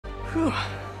Whew,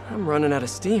 I'm running out of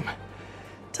steam.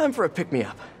 Time for a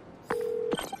pick-me-up.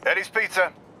 Eddie's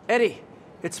Pizza. Eddie,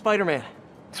 it's Spider-Man.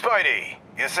 Spidey,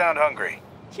 you sound hungry.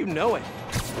 You know it.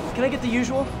 Can I get the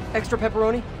usual? Extra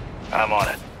pepperoni? I'm on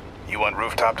it. You want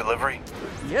rooftop delivery?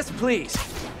 Yes, please.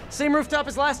 Same rooftop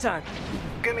as last time.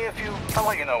 Give me a few. I'll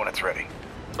let you know when it's ready.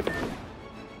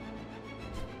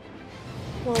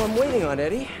 While I'm waiting on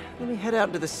Eddie, let me head out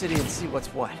into the city and see what's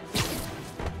what.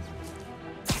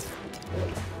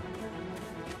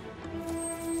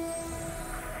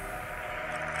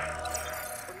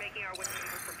 We're making our way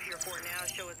from Pier 4 now.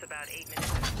 Show us about 8 minutes.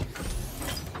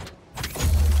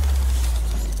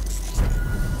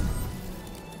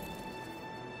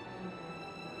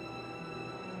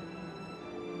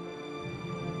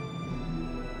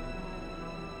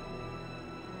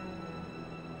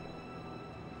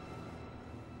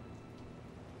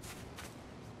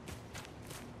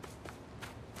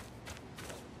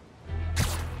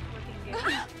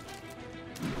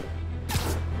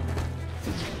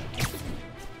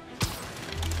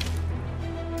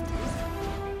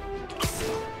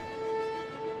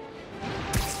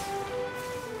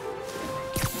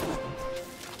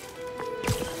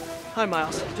 Hi,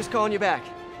 Miles. Just calling you back.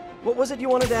 What was it you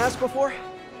wanted to ask before?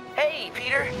 Hey,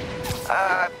 Peter.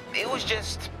 It was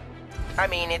just... I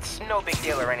mean, it's no big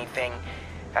deal or anything.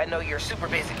 I know you're super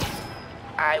busy.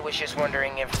 I was just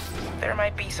wondering if there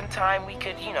might be some time we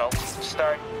could, you know,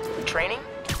 start training?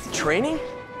 Training?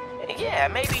 Yeah,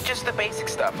 maybe just the basic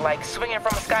stuff, like swinging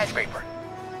from a skyscraper.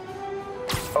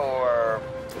 Or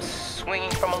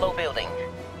swinging from a low building.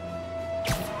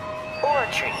 Or a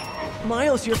tree.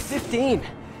 Miles, you're 15.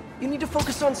 You need to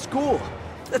focus on school.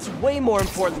 That's way more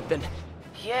important than...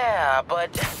 Yeah, but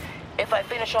if I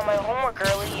finish all my homework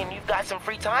early and you've got some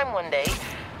free time one day...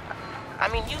 I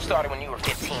mean, you started when you were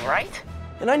 15, right?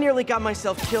 And I nearly got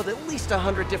myself killed at least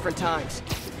 100 different times.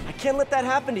 I can't let that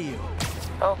happen to you.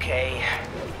 Okay.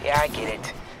 Yeah, I get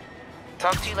it.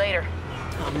 Talk to you later.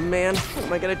 Oh man, what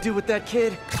am I gonna do with that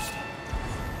kid?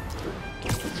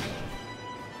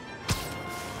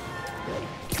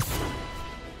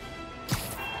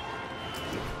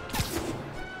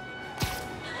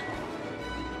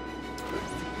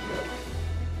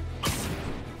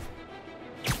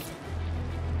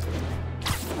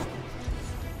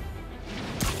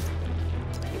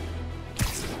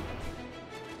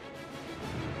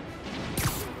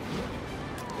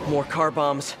 More car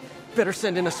bombs. Better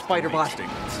send in a spider bot.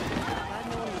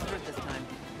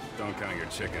 Don't count your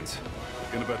chickens.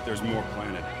 Gonna bet there's more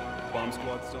planted. Bomb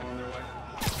squad still on their way?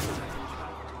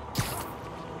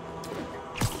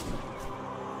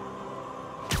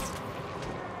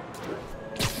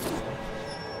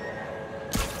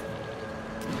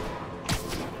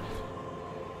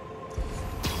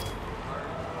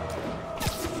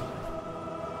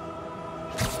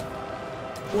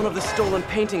 One of the stolen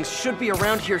paintings should be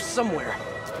around here somewhere.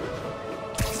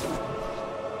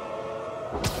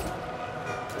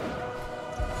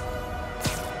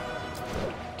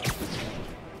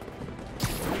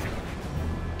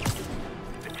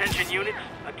 Attention units,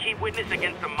 a key witness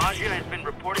against the Maggia has been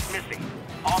reported missing.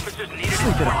 Officers needed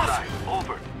Sleep it off. outside.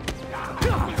 Over.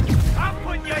 I'll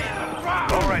put you in the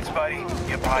ground! All right, Spidey.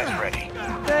 Your pie's ready.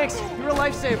 Thanks, you're a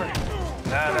lifesaver.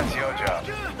 Nah, that's your job.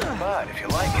 But if you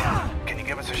like it, can you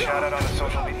give us a shout-out on the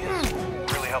social medias?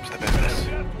 Really helps the business.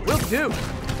 Will do.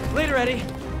 Later, Eddie.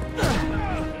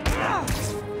 I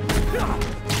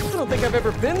don't think I've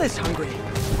ever been this hungry.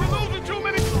 We're losing too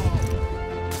many...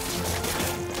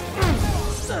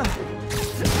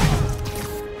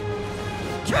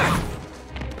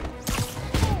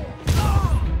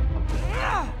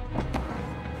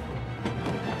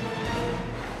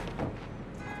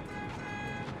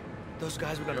 Those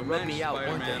guys were gonna rub me out,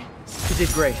 weren't they? You did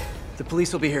great. The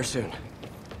police will be here soon.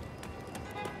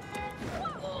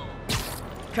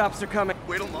 Cops are coming.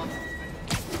 Wait a month.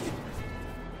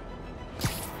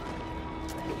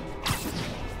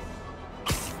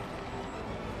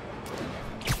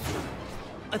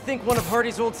 I think one of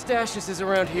Hardy's old stashes is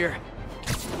around here.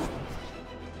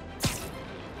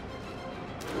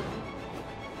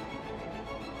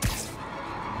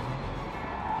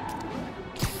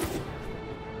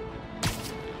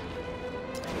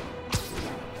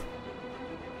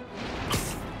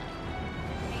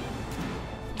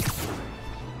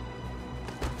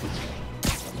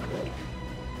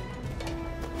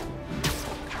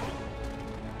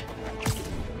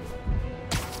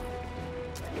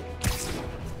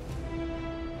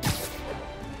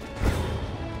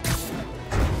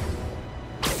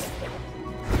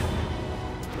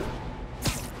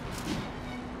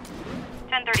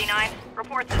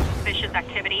 Reports of suspicious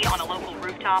activity on a local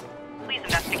rooftop. Please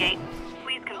investigate.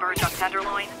 Please converse Converge on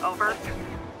Tenderloin. Over.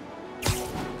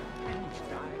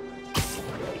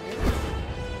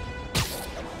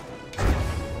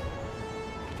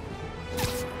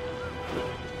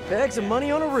 Bags of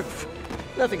money on a roof.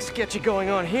 Nothing sketchy going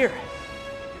on here.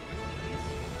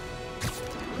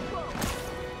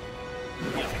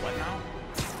 Yeah, what now?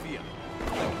 Fiat.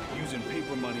 Using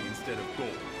paper money instead of gold.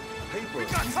 Paper. We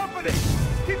got company!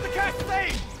 Keep the cash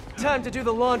safe! Time to do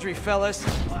the laundry, fellas.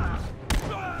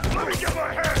 Let me get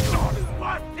my hands on it!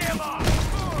 Lock him up!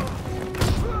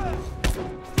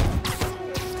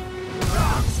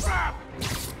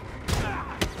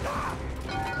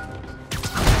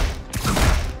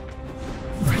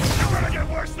 You're gonna get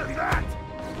worse than that!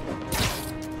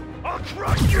 I'll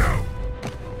crush you!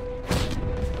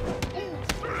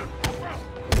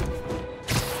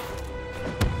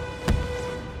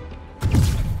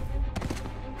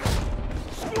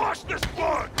 Squash this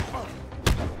bug!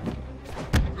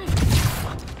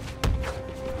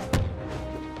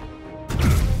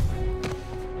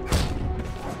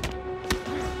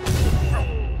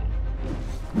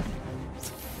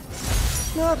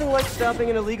 Nothing like stopping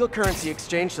an illegal currency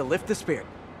exchange to lift the spirit.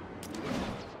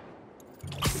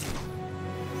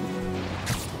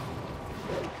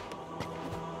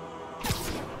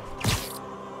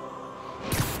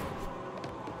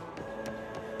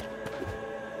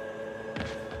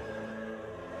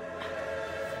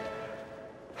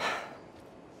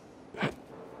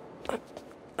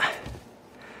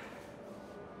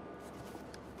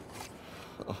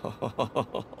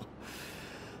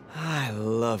 I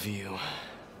love you.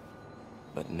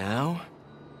 But now,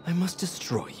 I must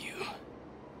destroy you.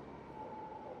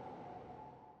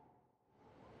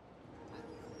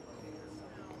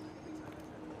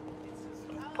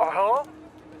 Hello?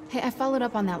 Hey, I followed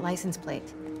up on that license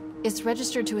plate. It's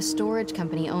registered to a storage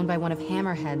company owned by one of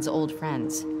Hammerhead's old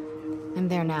friends. I'm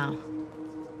there now.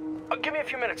 Give me a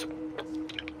few minutes.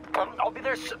 I'll be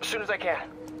there as soon as I can.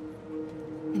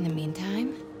 In the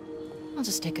meantime, I'll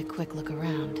just take a quick look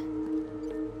around.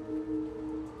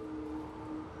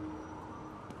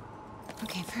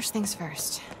 Okay, first things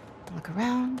first. Look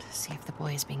around, see if the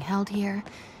boy is being held here,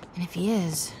 and if he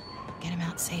is, get him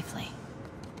out safely.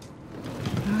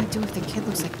 What do I do if the kid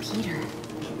looks like Peter?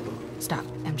 Stop,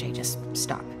 MJ, just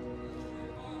stop.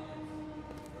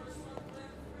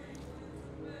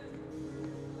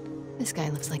 This guy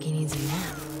looks like he needs a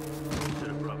nap.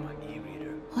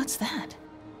 What's that?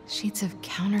 Sheets of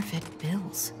counterfeit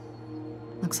bills.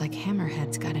 Looks like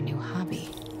Hammerhead's got a new hobby.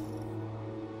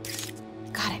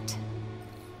 Got it.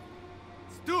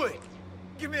 Stewie,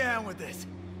 give me a hand with this.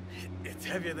 It's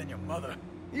heavier than your mother.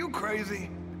 You crazy?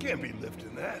 Can't be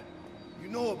lifting that. You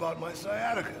know about my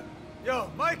sciatica. Yo,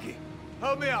 Mikey,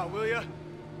 help me out, will ya?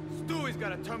 Stewie's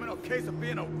got a terminal case of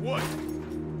being a wuss.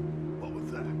 What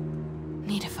was that?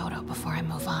 Need a photo before I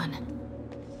move on.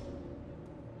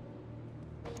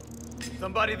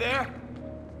 Somebody there?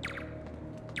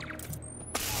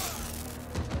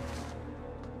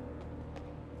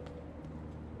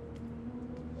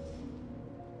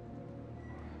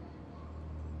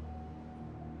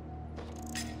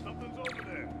 Something's over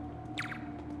there.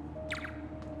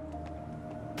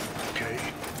 Okay,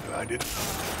 I did.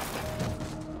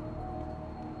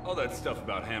 All that stuff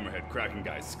about Hammerhead cracking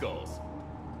guys' skulls.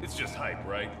 It's just hype,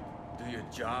 right? Do your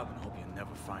job and hope you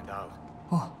never find out.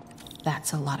 Oh,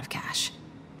 that's a lot of cash.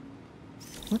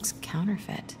 Looks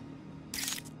counterfeit.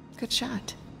 Good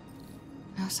shot.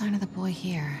 No sign of the boy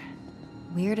here.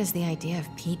 Weird as the idea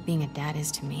of Pete being a dad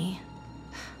is to me.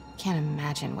 Can't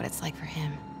imagine what it's like for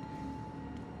him.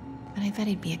 But I bet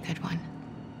he'd be a good one.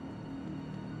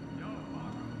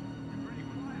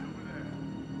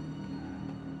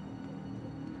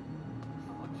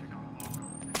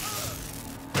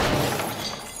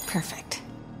 Perfect.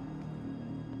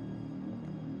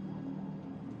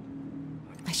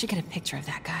 I should get a picture of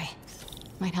that guy.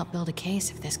 Might help build a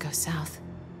case if this goes south.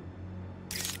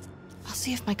 I'll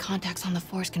see if my contacts on the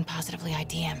force can positively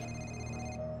ID him.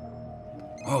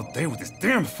 All day with this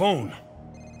damn phone.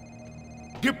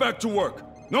 Get back to work.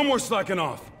 No more slacking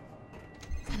off.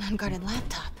 An unguarded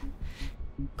laptop.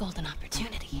 Golden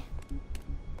opportunity.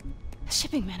 A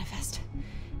shipping manifest.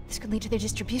 This could lead to their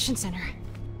distribution center.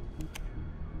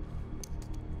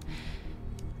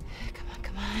 Come on,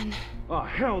 come on. Oh,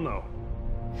 hell no.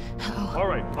 Uh-oh. All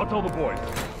right, I'll tell the boys.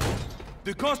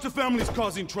 The Costa family's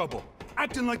causing trouble,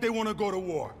 acting like they want to go to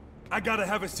war. I gotta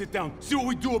have a sit down, see what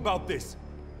we do about this.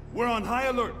 We're on high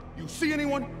alert. You see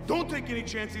anyone, don't take any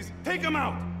chances, take them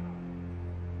out!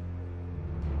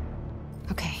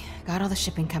 Okay, got all the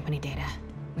shipping company data,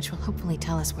 which will hopefully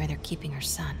tell us where they're keeping her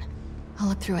son. I'll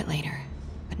look through it later,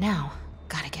 but now,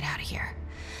 gotta get out of here.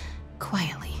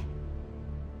 Quietly.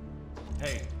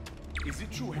 Hey, is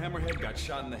it true Hammerhead got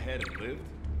shot in the head and lived?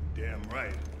 Damn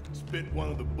right. Spit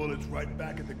one of the bullets right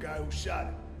back at the guy who shot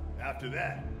him. After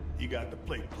that, he got the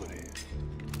plate put in.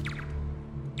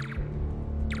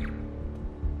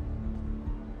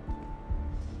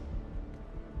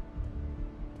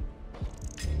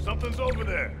 Something's over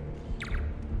there.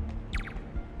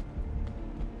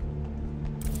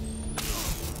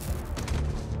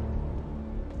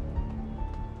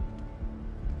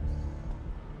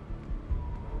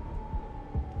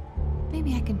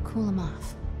 Maybe I can cool him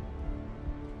off.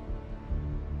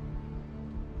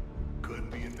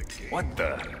 Could be in the game. What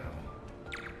the?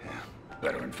 Yeah,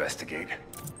 better investigate.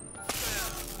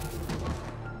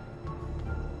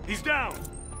 He's down!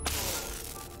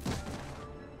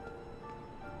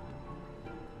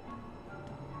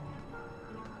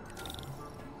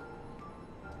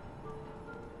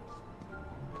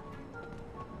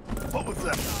 What was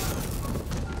that?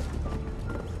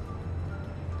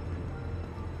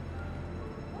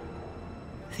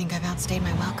 Think I've outstayed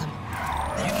my welcome.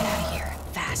 Better get out of here,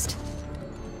 fast.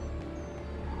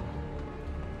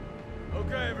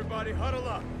 Okay, everybody, huddle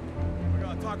up. We're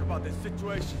gonna talk about this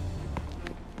situation.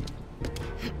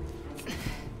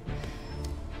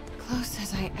 Close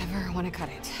as I ever want to cut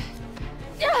it.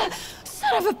 Ah,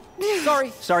 son of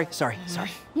a... Sorry.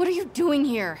 What are you doing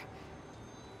here?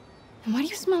 And why do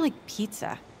you smell like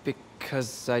pizza?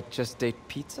 Because I just ate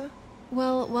pizza?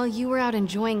 Well, while you were out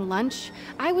enjoying lunch,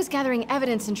 I was gathering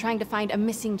evidence and trying to find a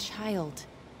missing child.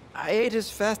 I ate as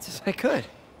fast as I could.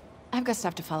 I've got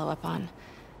stuff to follow up on.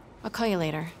 I'll call you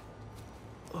later.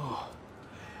 Oh.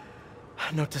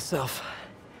 Note to self.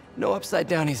 No upside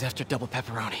downies after double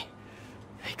pepperoni.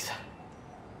 Thanks.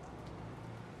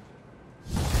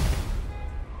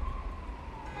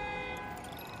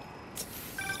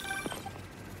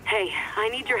 Hey, I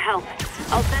need your help.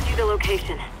 I'll send you the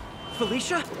location.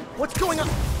 Felicia? What's going on?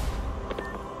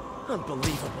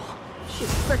 Unbelievable. She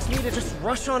expects me to just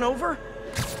rush on over?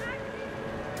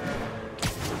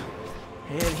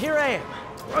 And here I am,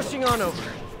 rushing on over.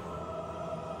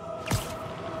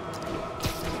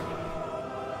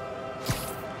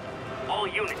 All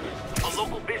units. A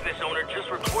local business owner just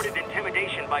reported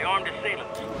intimidation by armed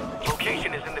assailants.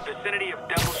 Location is in the vicinity of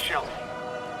Devil's Shelf.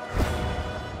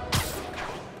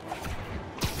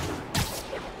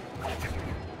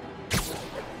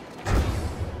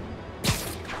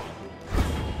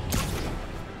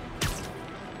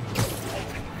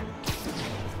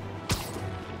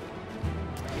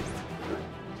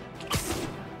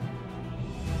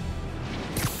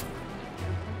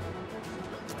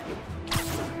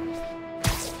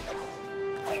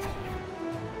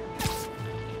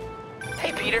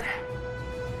 Peter.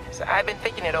 So I've been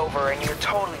thinking it over, and you're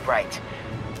totally right.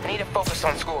 I need to focus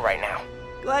on school right now.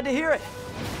 Glad to hear it.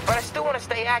 But I still want to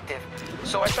stay active,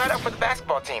 so I tried out for the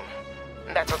basketball team.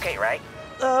 That's okay, right?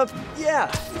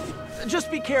 Yeah.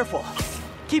 Just be careful.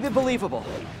 Keep it believable.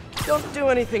 Don't do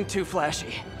anything too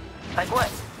flashy. Like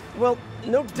what? Well,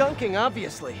 no dunking,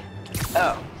 obviously.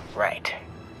 Oh, right.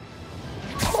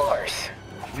 Of course.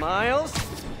 Miles?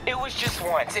 It was just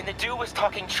once, and the dude was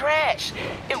talking trash.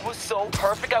 It was so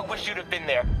perfect, I wish you'd have been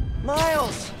there.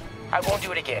 Miles! I won't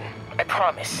do it again. I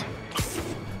promise.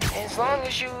 As long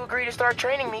as you agree to start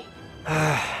training me.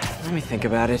 Let me think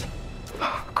about it.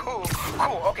 Cool.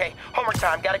 Okay, homework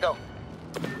time. Gotta go.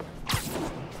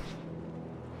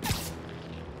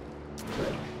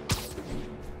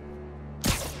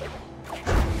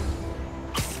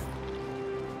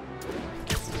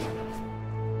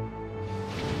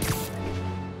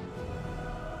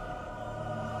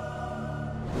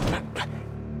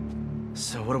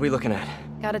 So what are we looking at?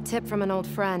 Got a tip from an old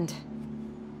friend.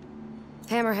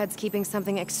 Hammerhead's keeping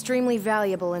something extremely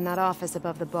valuable in that office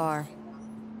above the bar.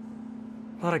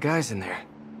 A lot of guys in there.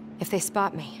 If they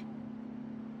spot me,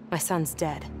 my son's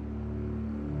dead.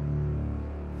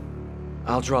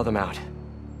 I'll draw them out.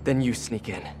 Then you sneak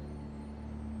in.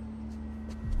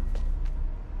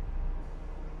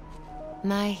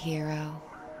 My hero.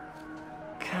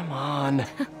 Come on.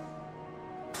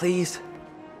 Please.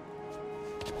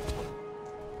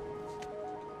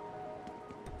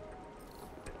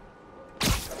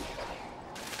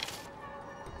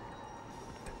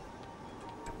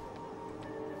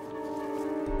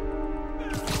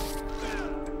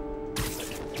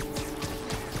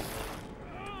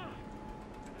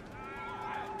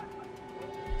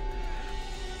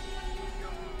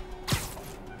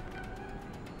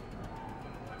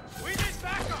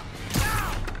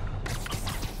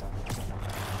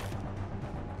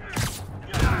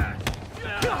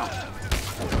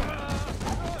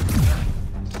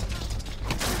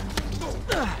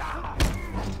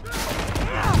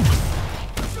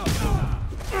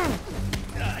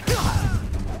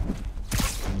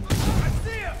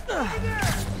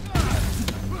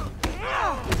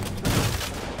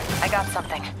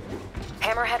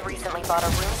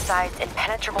 sized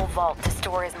impenetrable vault to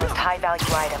store his most high-value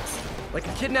items. Like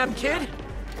a kidnapped kid?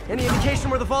 Any indication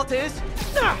where the vault is?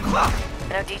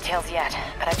 No details yet,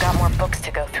 but I've got more books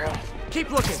to go through.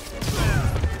 Keep looking.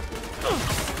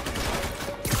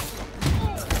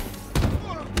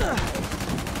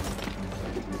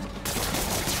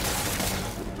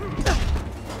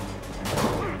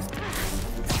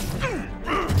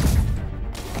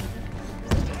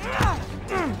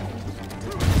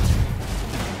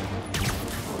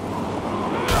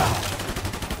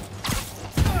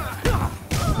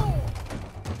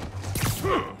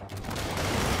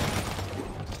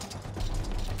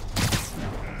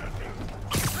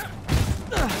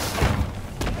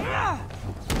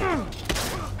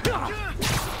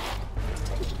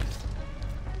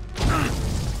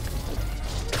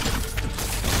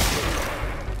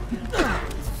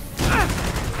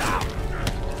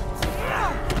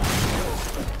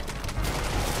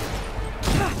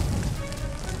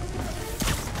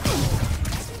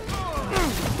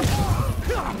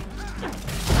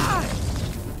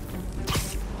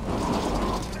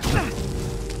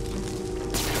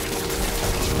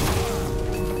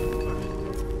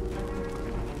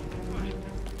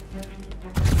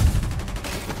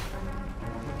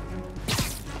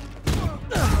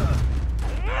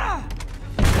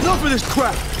 Enough of this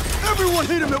crap! Everyone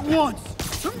hit him at once!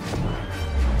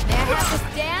 May I have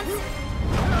this dance?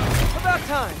 About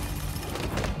time.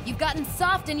 You've gotten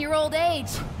soft in your old age.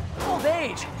 Old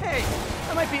age? Hey,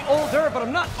 I might be older, but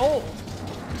I'm not old.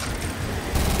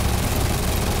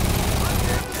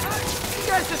 You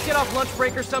guys just get off lunch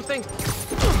break or something?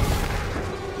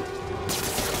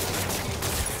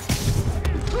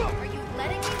 Are you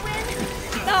letting me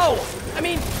win? No! I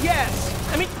mean, yes.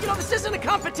 I mean, you know, this isn't a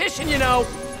competition, you know.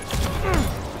 We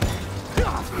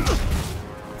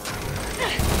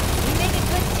make a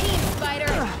good team,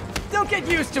 Spider. Don't get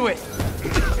used to it.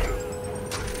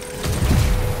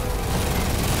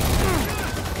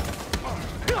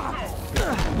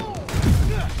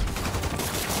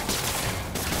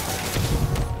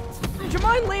 Would you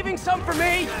mind leaving some for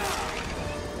me?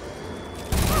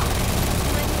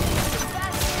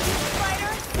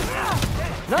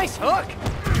 Nice hook.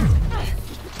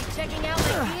 Checking out my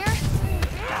gear?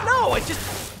 No, I just...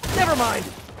 Never mind.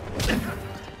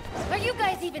 Are you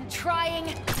guys even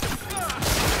trying?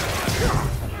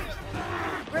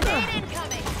 Grenade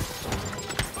incoming!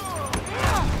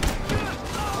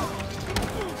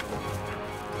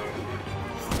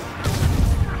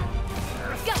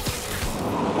 Go!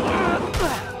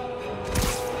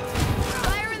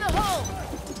 Fire in the hole!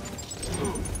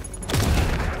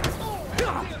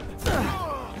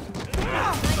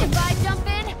 Mind if I jump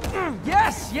in?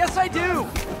 Yes, yes I do.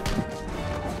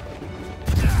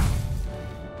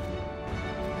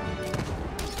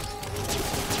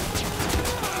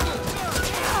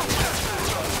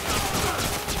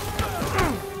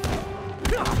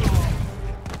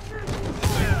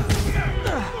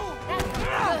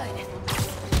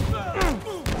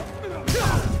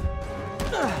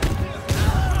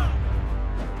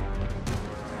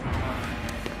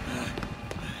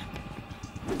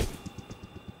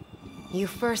 You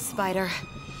first, Spider.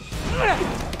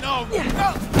 No!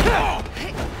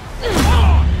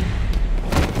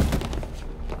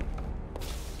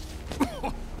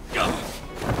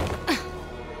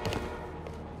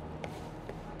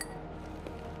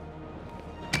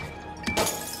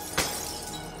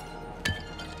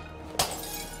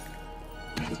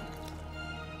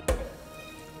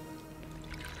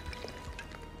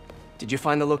 Did you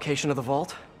find the location of the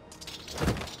vault?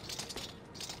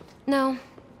 No,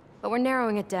 but we're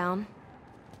narrowing it down.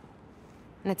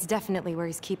 And it's definitely where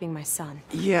he's keeping my son.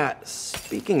 Yeah,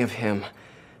 speaking of him,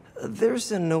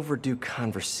 there's an overdue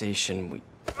conversation we...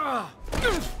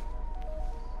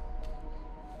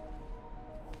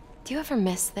 Do you ever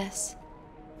miss this?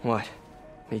 What?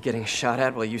 Me getting shot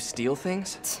at while you steal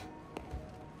things?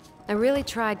 I really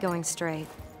tried going straight.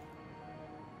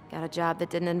 Got a job that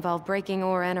didn't involve breaking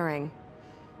or entering.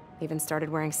 Even started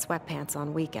wearing sweatpants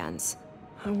on weekends.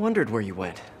 I wondered where you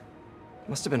went.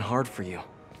 Must have been hard for you.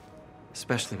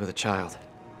 Especially with a child.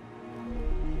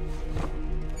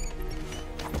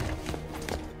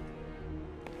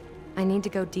 I need to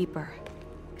go deeper,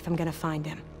 if I'm gonna find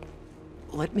him.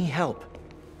 Let me help.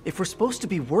 If we're supposed to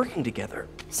be working together...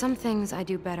 Some things I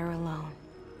do better alone.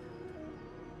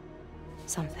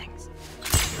 Some things.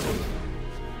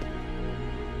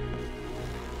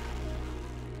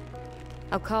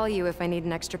 I'll call you if I need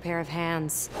an extra pair of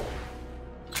hands.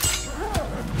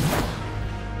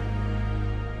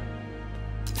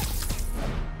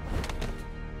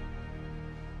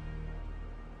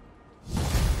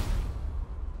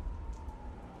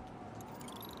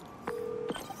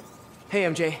 Hey,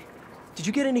 MJ. Did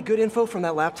you get any good info from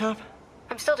that laptop?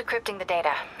 I'm still decrypting the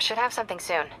data. Should have something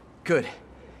soon. Good.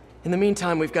 In the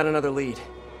meantime, we've got another lead.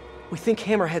 We think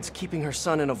Hammerhead's keeping her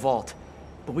son in a vault,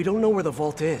 but we don't know where the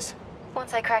vault is.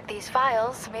 Once I crack these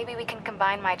files, maybe we can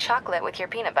combine my chocolate with your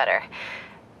peanut butter.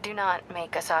 Do not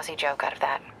make a saucy joke out of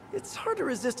that. It's hard to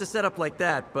resist a setup like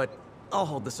that, but I'll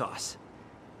hold the sauce.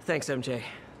 Thanks, MJ.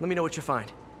 Let me know what you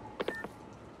find.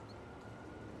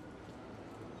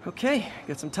 Okay,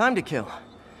 got some time to kill.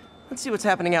 Let's see what's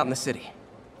happening out in the city.